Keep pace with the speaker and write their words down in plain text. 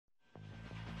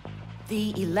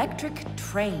The electric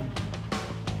train.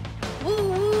 Woo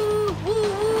woo woo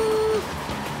woo!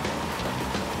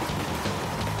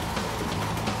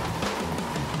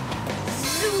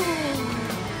 Zoom!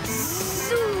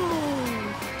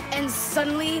 Zoom! And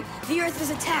suddenly, the Earth is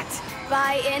attacked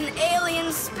by an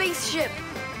alien spaceship.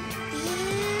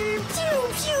 Pew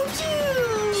pew pew!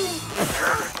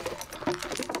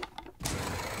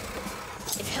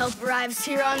 If help arrives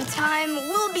here on time,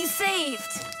 we'll be saved.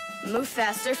 Move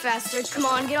faster, faster. Come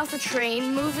on, get off the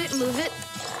train. Move it, move it.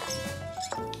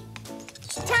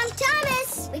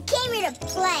 Thomas, we came here to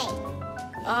play.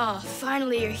 Oh,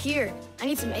 finally you're here. I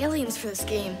need some aliens for this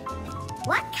game.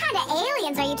 What kind of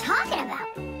aliens are you talking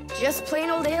about? Just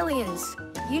plain old aliens.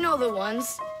 You know the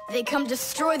ones. They come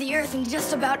destroy the Earth and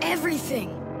just about everything.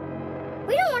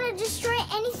 We don't want to destroy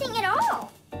anything at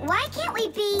all. Why can't we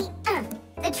be,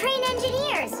 the train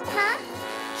engineers, huh?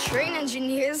 Train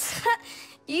engineers?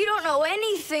 You don't know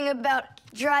anything about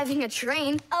driving a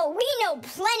train. Oh, we know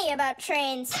plenty about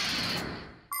trains.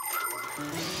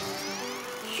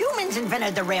 Humans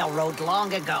invented the railroad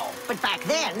long ago, but back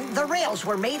then, the rails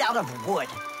were made out of wood.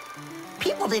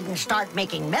 People didn't start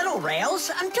making metal rails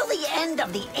until the end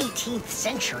of the 18th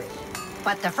century.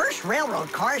 But the first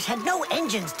railroad cars had no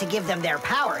engines to give them their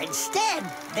power. Instead,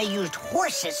 they used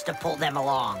horses to pull them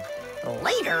along.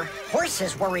 Later,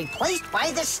 horses were replaced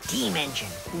by the steam engine.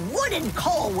 Wood and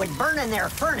coal would burn in their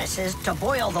furnaces to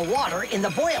boil the water in the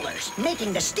boilers,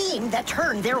 making the steam that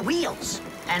turned their wheels.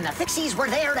 And the Fixies were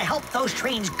there to help those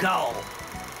trains go,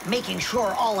 making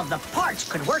sure all of the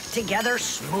parts could work together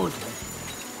smoothly.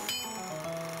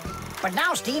 But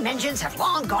now steam engines have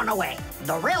long gone away.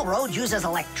 The railroad uses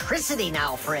electricity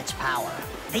now for its power.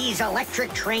 These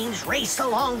electric trains race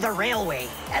along the railway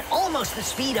at almost the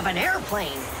speed of an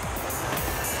airplane.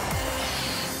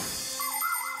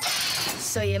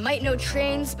 So you might know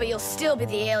trains, but you'll still be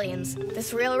the aliens.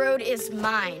 This railroad is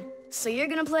mine. So you're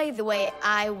gonna play the way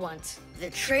I want. The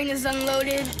train is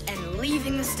unloaded and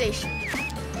leaving the station.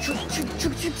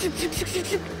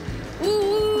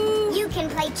 Woo! You can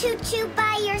play choo-choo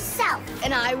by yourself.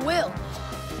 And I will.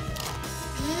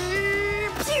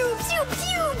 Pew, pew,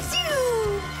 pew,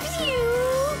 pew, pew.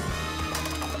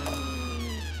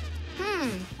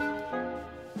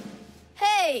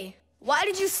 Hey, why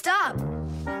did you stop?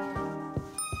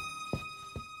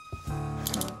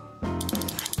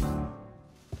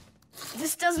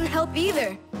 This doesn't help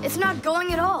either. It's not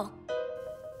going at all.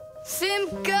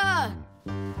 Simka!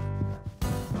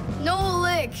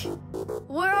 Nolik!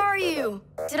 Where are you?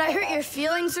 Did I hurt your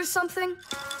feelings or something?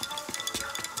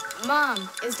 Mom,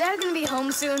 is Dad gonna be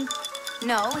home soon?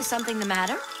 No, is something the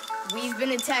matter? We've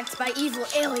been attacked by evil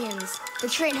aliens. The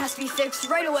train has to be fixed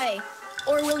right away,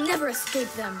 or we'll never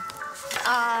escape them.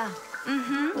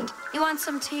 You want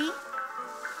some tea?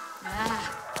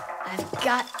 I've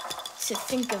got to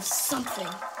think of something.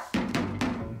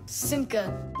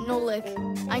 Simka, Nolik,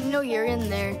 I know you're in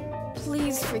there.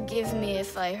 Please forgive me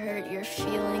if I hurt your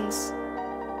feelings.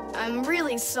 I'm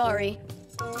really sorry.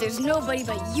 There's nobody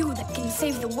but you that can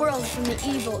save the world from the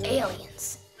evil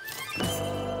aliens.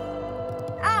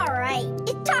 All right,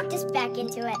 you talked us back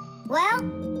into it. Well,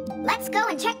 let's go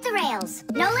and check the rails.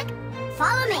 Nolik,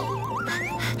 follow me.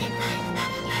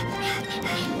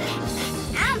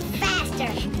 I'm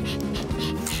faster.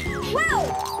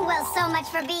 Whoa! Well, so much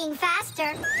for being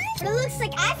faster. But it looks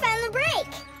like I found the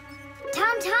brake.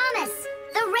 Thomas,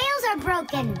 the rails are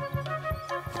broken.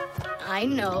 I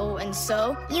know, and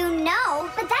so? You know,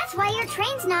 but that's why your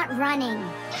train's not running.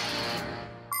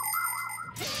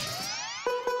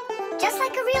 Just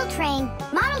like a real train,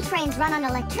 model trains run on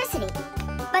electricity.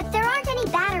 But there aren't any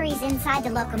batteries inside the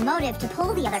locomotive to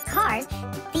pull the other cars.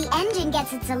 The engine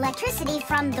gets its electricity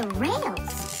from the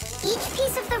rails. Each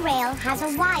piece of the rail has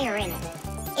a wire in it.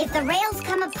 If the rails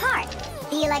come apart,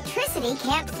 the electricity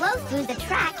can't flow through the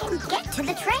track and get to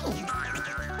the train.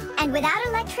 And without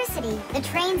electricity, the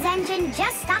train's engine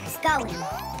just stops going.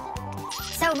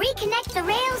 So reconnect the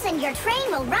rails and your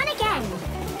train will run again.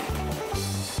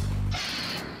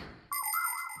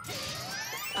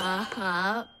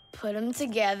 Put them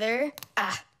together.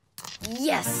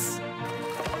 Yes!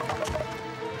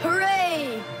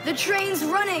 Hooray! The train's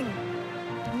running!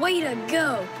 Way to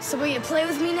go! So will you play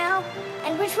with me now?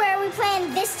 And which way are we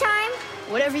playing this time?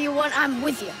 Whatever you want, I'm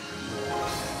with you.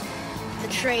 The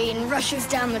train rushes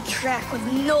down the track with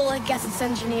Nolik as its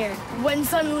engineer, when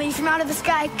suddenly from out of the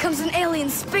sky comes an alien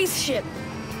spaceship.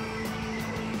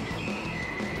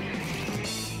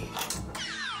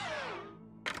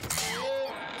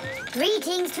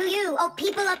 Greetings to you, O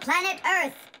people of planet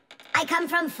Earth. I come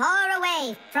from far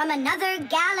away, from another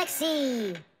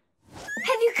galaxy.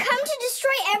 Have you come to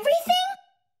destroy everything?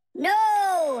 No!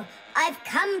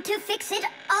 come to fix it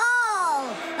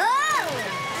all. Oh!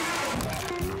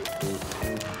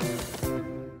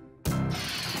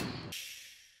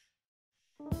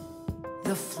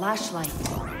 The flashlight.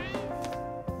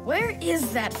 Where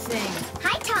is that thing?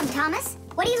 Hi, Tom Thomas.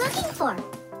 What are you looking for?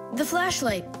 The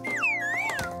flashlight.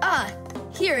 Ah,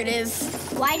 here it is.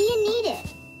 Why do you need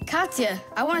it? Katya,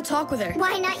 I want to talk with her.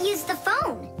 Why not use the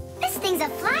phone? This thing's a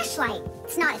flashlight.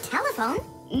 It's not a telephone.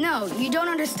 No, you don't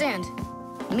understand.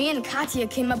 Me and Katya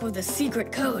came up with a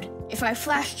secret code. If I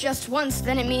flash just once,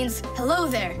 then it means, hello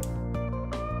there.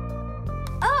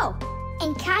 Oh,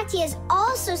 and Katya's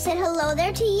also said hello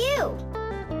there to you.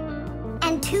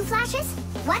 And 2 flashes?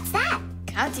 What's that?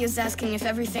 Katya's asking if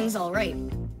everything's all right.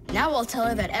 Now I'll tell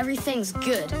her that everything's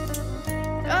good.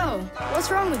 Oh, what's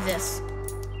wrong with this?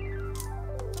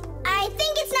 I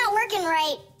think it's not working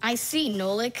right. I see,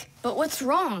 Nolik, but what's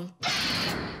wrong?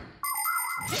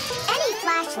 Any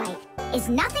flashlight is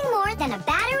nothing more than a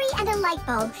battery and a light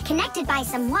bulb connected by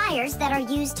some wires that are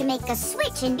used to make a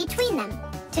switch in between them.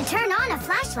 To turn on a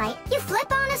flashlight, you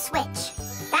flip on a switch.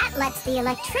 That lets the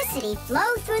electricity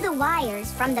flow through the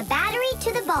wires from the battery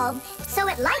to the bulb so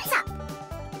it lights up.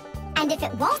 And if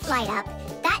it won't light up,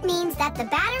 that means that the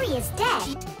battery is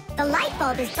dead, the light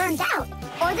bulb is burned out,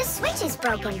 or the switch is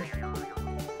broken.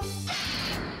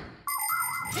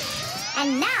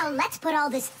 And now let's put all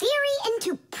this theory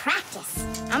into practice.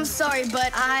 I'm sorry,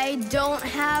 but I don't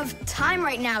have time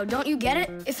right now. Don't you get it?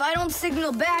 If I don't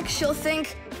signal back, she'll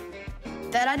think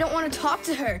that I don't want to talk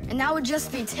to her, and that would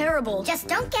just be terrible. Just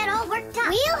don't get all worked up.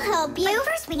 We'll help you. But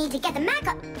first, we need to get the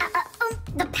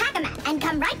the pack-a-mat and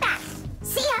come right back.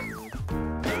 See ya.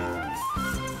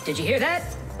 Did you hear that?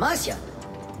 Masya,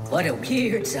 what a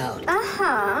weird sound.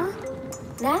 Uh-huh.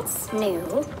 That's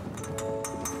new.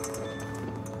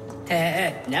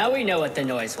 Now we know what the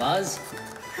noise was.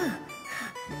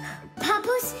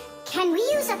 Papoose, can we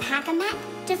use a pack-a-mat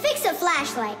to fix a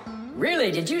flashlight?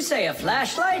 Really, did you say a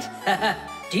flashlight?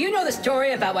 Do you know the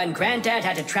story about when Granddad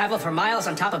had to travel for miles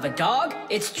on top of a dog?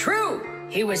 It's true!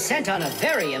 He was sent on a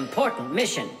very important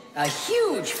mission. A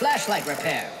huge flashlight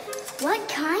repair. What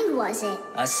kind was it?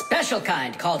 A special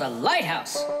kind called a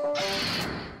lighthouse.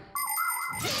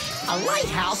 A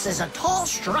lighthouse is a tall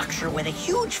structure with a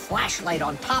huge flashlight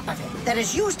on top of it that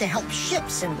is used to help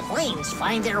ships and planes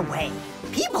find their way.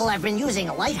 People have been using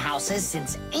lighthouses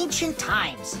since ancient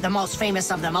times. The most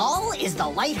famous of them all is the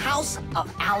Lighthouse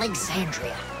of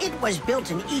Alexandria. It was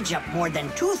built in Egypt more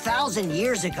than 2,000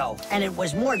 years ago, and it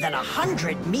was more than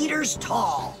 100 meters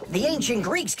tall. The ancient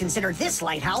Greeks considered this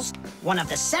lighthouse one of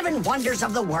the 7 wonders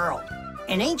of the world.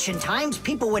 In ancient times,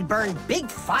 people would burn big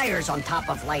fires on top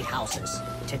of lighthouses.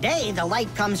 Today, the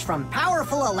light comes from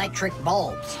powerful electric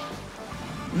bulbs.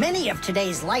 Many of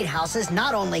today's lighthouses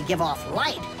not only give off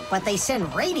light, but they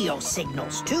send radio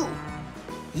signals, too.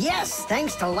 Yes,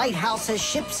 thanks to lighthouses,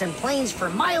 ships and planes for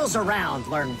miles around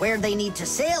learn where they need to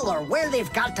sail or where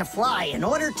they've got to fly in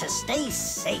order to stay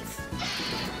safe.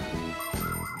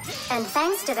 And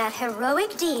thanks to that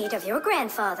heroic deed of your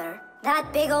grandfather,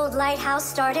 that big old lighthouse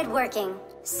started working.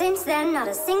 Since then, not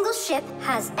a single ship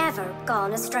has ever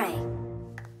gone astray.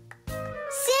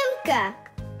 Simka!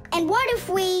 And what if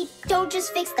we don't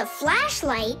just fix the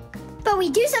flashlight, but we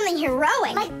do something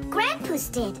heroic? Like Grandpa's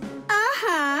did.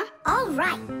 Uh-huh. All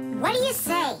right. What do you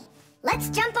say? Let's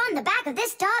jump on the back of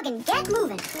this dog and get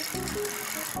moving.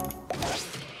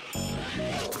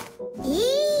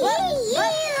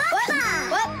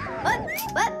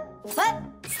 What?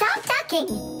 Stop ducking.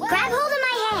 Grab hold of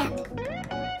my hand.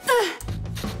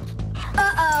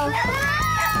 Uh-oh.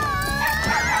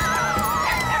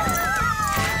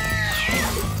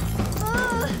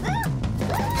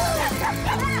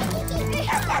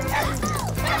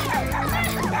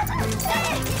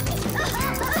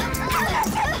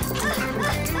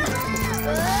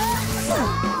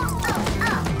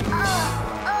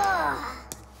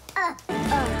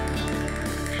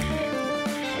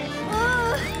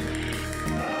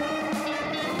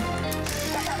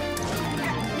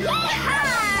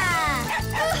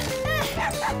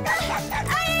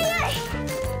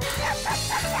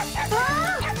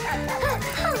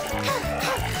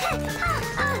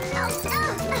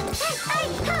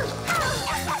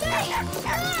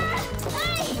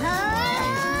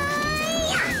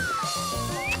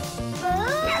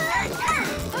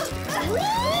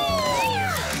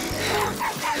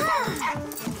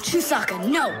 Chusaka,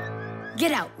 no!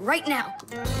 Get out, right now!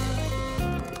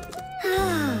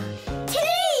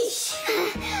 Tish!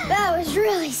 That was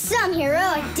really some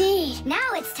heroic deed.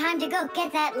 Now it's time to go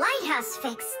get that lighthouse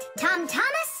fixed. Tom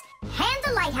Thomas, hand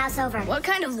the lighthouse over. What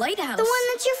kind of lighthouse? The one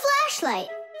that's your flashlight.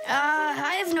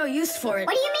 I have no use for it.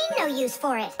 What do you mean no use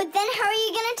for it? But then how are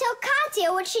you gonna can't tell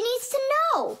Katya what she needs to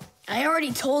know. I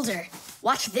already told her.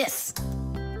 Watch this.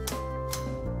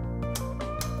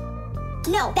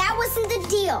 No, that wasn't the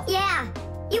deal. Yeah.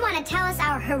 You want to tell us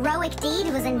our heroic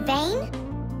deed was in vain?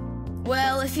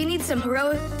 Well, if you need some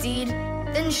heroic deed,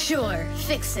 then sure,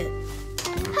 fix it.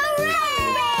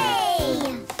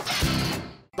 Hooray!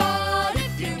 But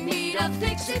if you need a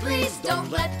Fixie, please don't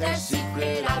let their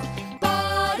secret out.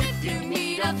 But if you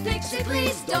need a Fixie,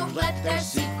 please don't let their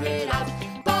secret out.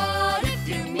 But if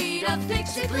you need a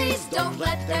Fixie, please don't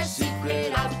let their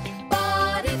secret out.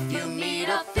 But if you need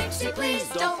a Fixie, please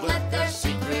don't let their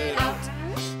secret out.